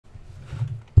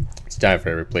time for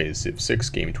every play Civ 6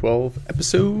 Game 12,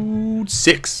 Episode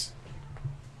 6.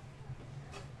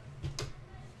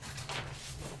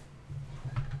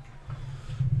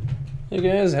 Hey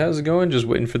guys, how's it going? Just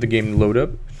waiting for the game to load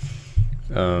up.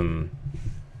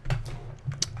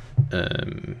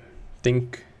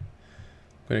 Think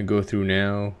I'm gonna go through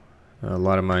now. A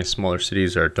lot of my smaller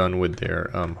cities are done with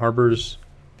their harbors,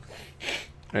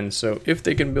 and so if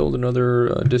they can build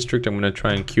another district, I'm gonna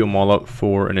try and queue them all up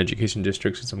for an education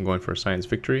district since I'm going for a science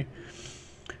victory,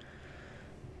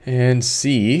 and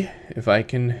see if I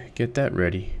can get that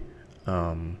ready.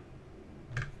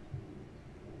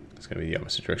 It's gonna be the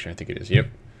opposite direction. I think it is. Yep.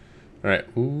 All right.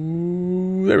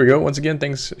 Ooh, there we go. Once again,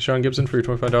 thanks Sean Gibson for your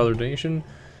 $25 donation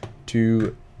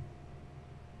to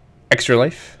Extra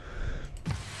Life.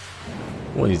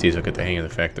 One of these days I'll get the hang of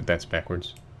the fact that that's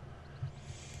backwards.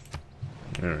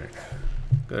 All right.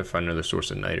 Gotta find another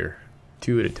source of niter.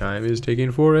 2 at a time is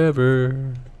taking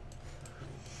forever.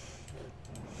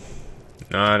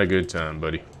 Not a good time,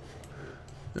 buddy.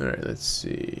 All right. Let's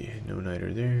see. No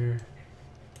niter there.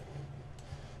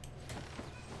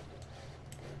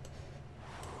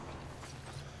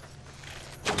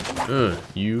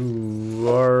 You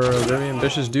are a very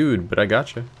ambitious dude, but I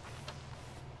gotcha.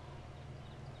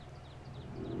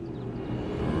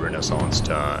 Renaissance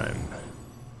time.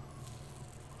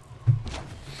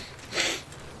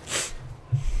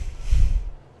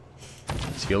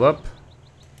 Let's heal up.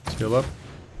 Let's heal up.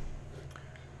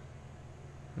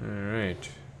 Alright.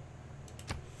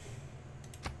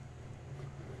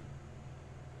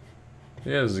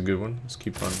 Yeah, this is a good one. Let's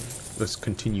keep on. Let's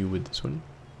continue with this one.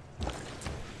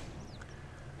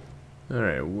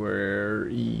 Alright, where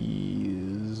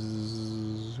is...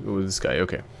 Oh, this guy,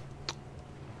 okay.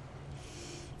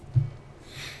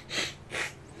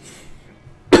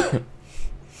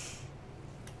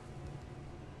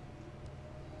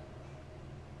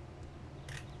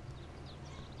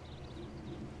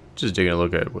 Just taking a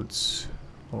look at what's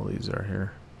all these are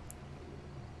here.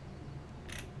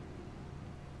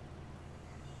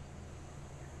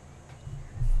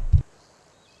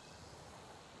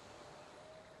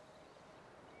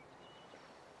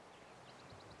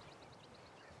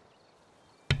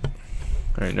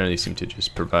 Alright, none of these seem to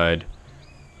just provide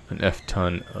an F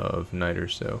ton of niter,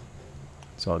 so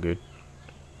it's all good.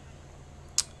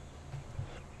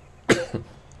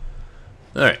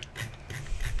 Alright.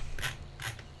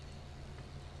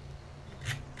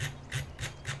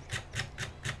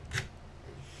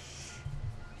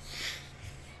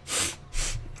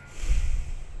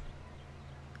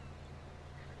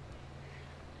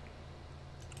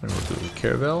 We'll do the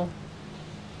caravel.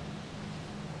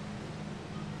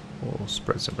 We'll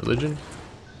spread some religion.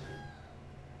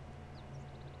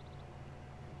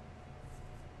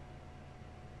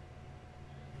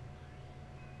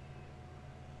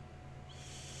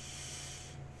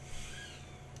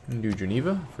 And do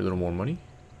Geneva for a little more money.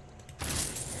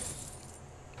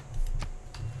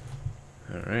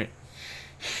 Alright.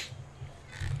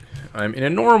 I'm in a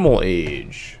normal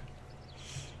age.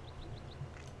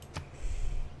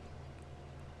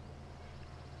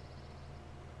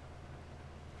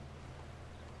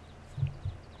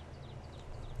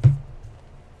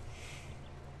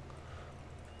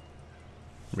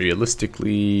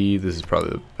 Realistically, this is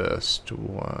probably the best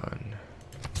one.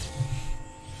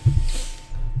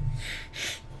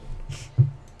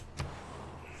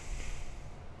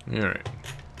 Alright.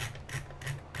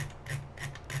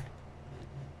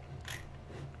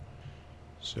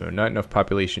 So, not enough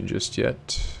population just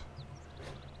yet.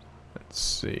 Let's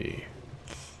see.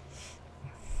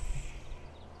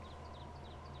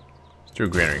 Let's do a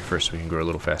granary first so we can grow a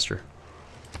little faster.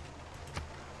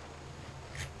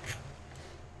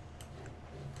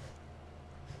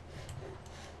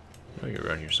 Get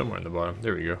around here somewhere in the bottom.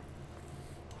 There we go.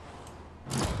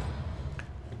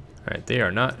 Alright, they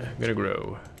are not gonna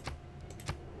grow.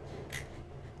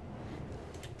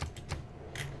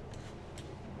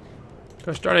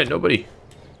 Gosh darn it, nobody.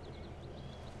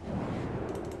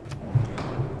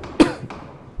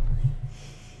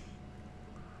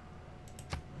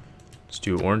 Let's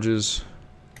do oranges.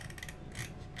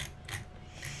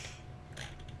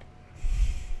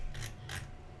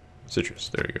 Citrus,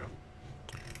 there you go.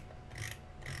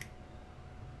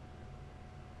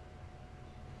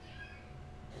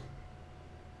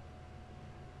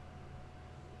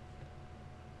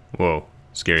 Whoa,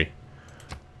 scary.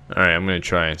 Alright, I'm going to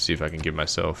try and see if I can give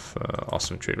myself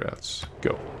awesome trade routes.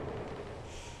 Go.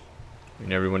 I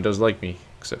mean, everyone does like me,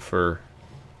 except for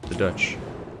the Dutch.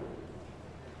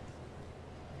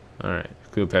 Alright,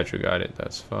 Cleopatra got it,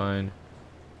 that's fine.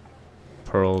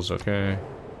 Pearls, okay.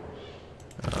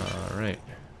 Alright.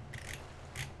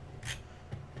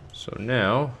 So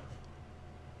now,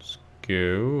 let's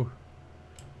go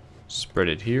spread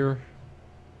it here.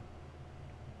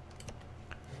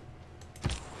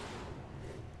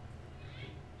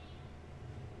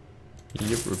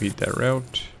 Yep, repeat that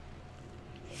route.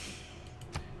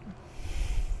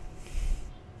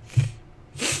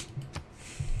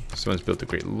 Someone's built a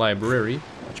great library,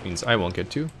 which means I won't get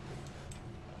to.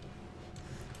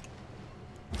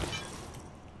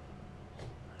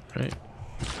 Right.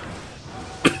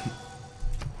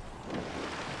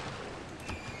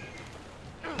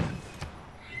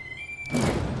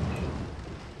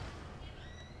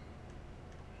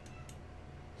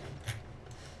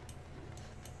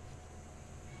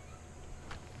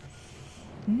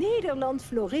 Nederland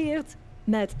floreert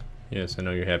met... Yes, I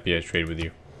know you're happy I trade with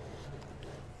you.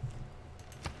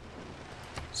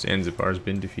 Zanzibar's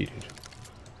been defeated.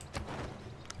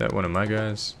 That one of my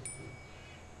guys.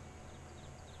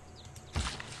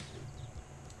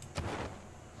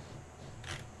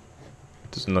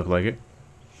 Doesn't look like it.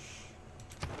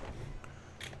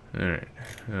 Alright.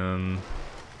 Let's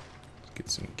get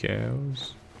some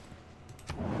cows.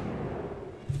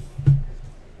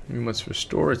 We must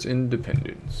restore its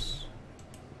independence.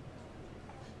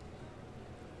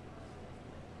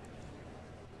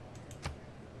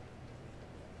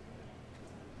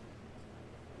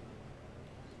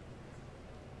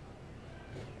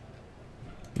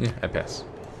 Yeah, I pass.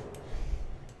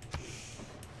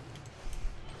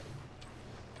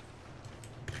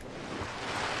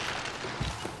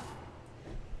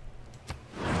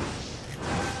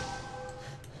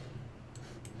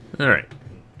 All right.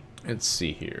 Let's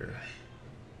see here.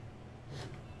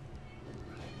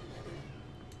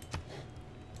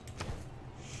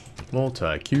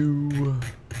 Multi-queue.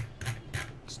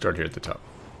 Start here at the top.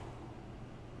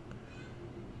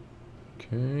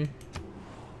 Okay.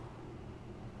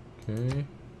 Okay.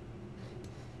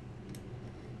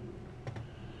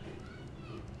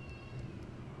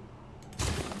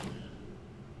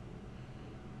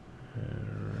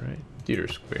 Alright, theater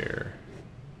square.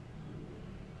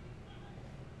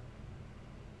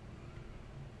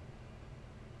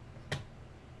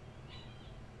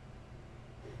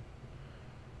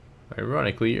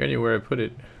 Ironically, anywhere I put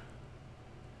it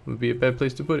would be a bad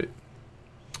place to put it.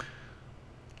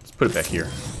 Let's put it back here.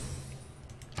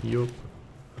 Yup.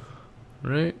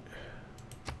 Right.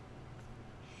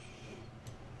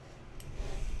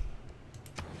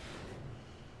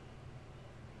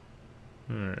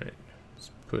 Alright.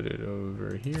 Let's put it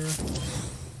over here.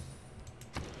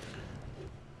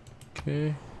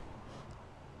 Okay.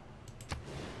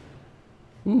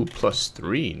 Ooh,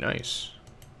 +3. Nice.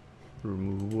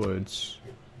 Remove woods.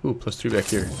 Ooh, +3 back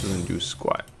here. Doesn't do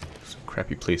squat. It's a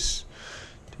crappy place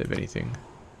to have anything.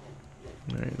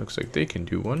 Alright, looks like they can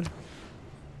do one.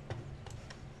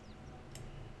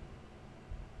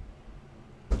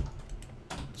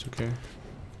 It's okay.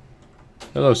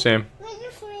 Hello, Sam. What are you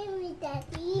playing with,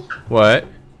 Daddy? What?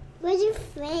 What are you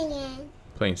playing?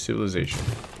 Playing Civilization.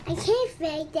 I can't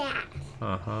play that.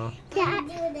 Uh-huh.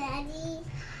 Daddy.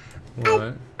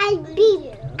 What? I'd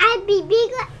be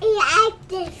bigger and I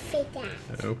can play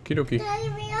that. Okie dokie. Daddy,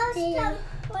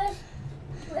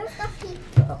 where's the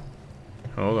people?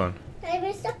 Hold on. Daddy,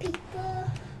 where's the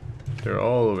people? They're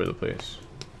all over the place.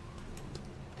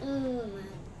 Oh my.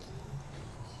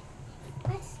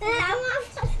 I want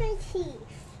to brush my teeth.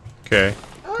 Okay.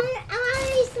 I want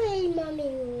to play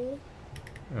mommy.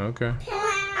 Okay.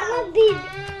 I want big.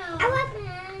 I want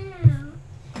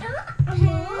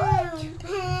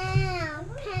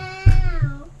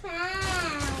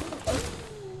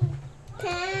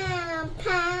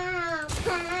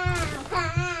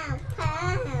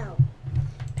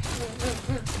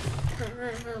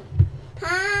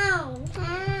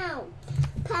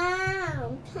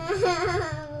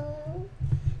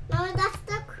Mama, that's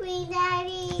the queen,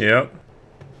 Daddy. Yep.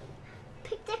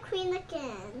 Pick the queen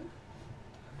again.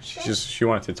 She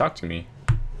wanted to talk to me.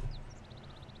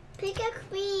 Pick a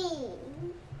queen.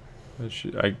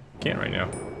 I can't right now.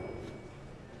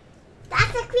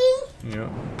 That's a queen.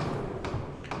 Yep.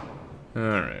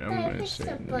 Alright, I'm gonna Pick say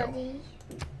somebody. no.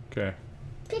 Okay.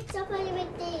 Pick somebody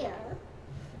right there.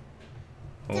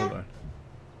 Hold on.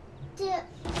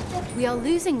 We are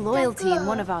losing loyalty in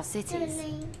one of our cities.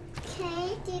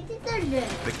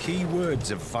 The key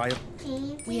words of fire.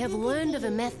 We have learned of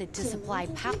a method to supply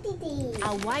power.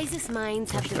 Our wisest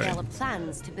minds have developed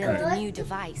plans to build a new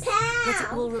device, but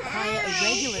it will require a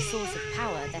regular source of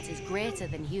power that is greater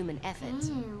than human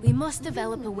effort. We must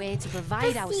develop a way to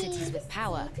provide our cities with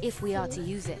power if we are to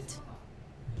use it.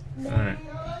 Alright.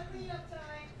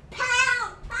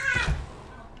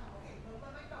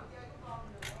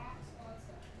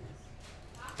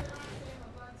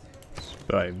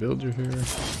 Buy a builder here.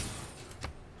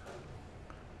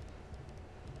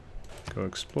 Go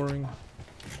exploring.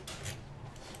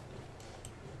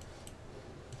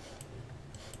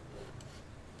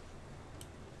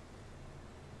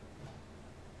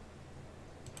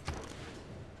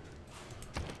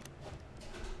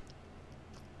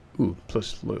 Ooh,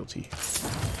 plus loyalty.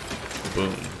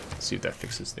 Boom. Let's see if that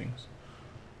fixes things.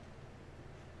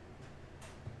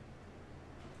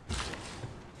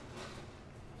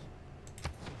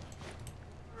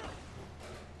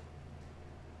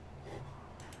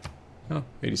 Oh,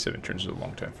 87 turns is a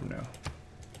long time from now.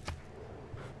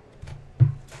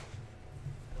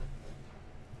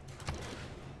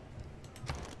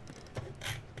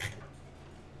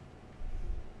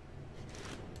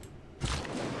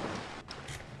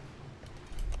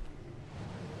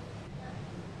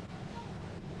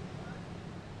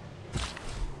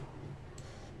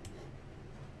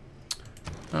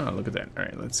 Oh, look at that.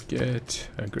 Alright, let's get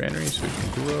a granary so we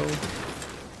can grow.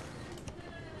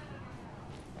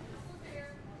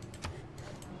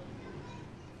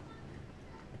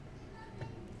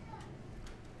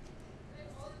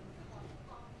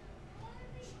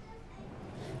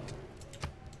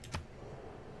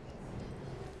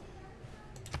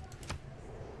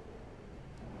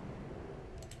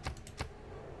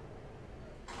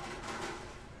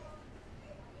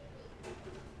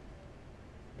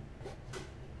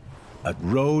 At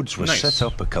Rhodes was Nice. set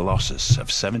up a colossus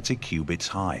of 70 cubits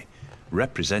high,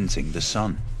 representing the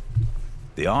sun.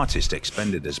 The artist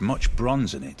expended as much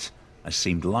bronze in it as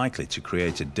seemed likely to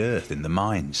create a dearth in the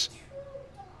mines.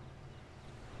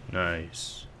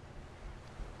 Nice.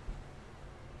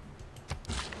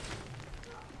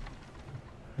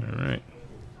 Alright.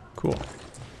 Cool.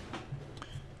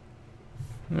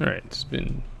 Alright, it's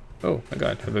been... Oh my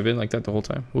god, have I been like that the whole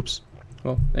time? Whoops.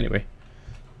 Well, anyway.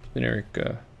 It's been Eric,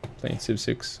 playing Civ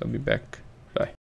 6. I'll be back. Bye.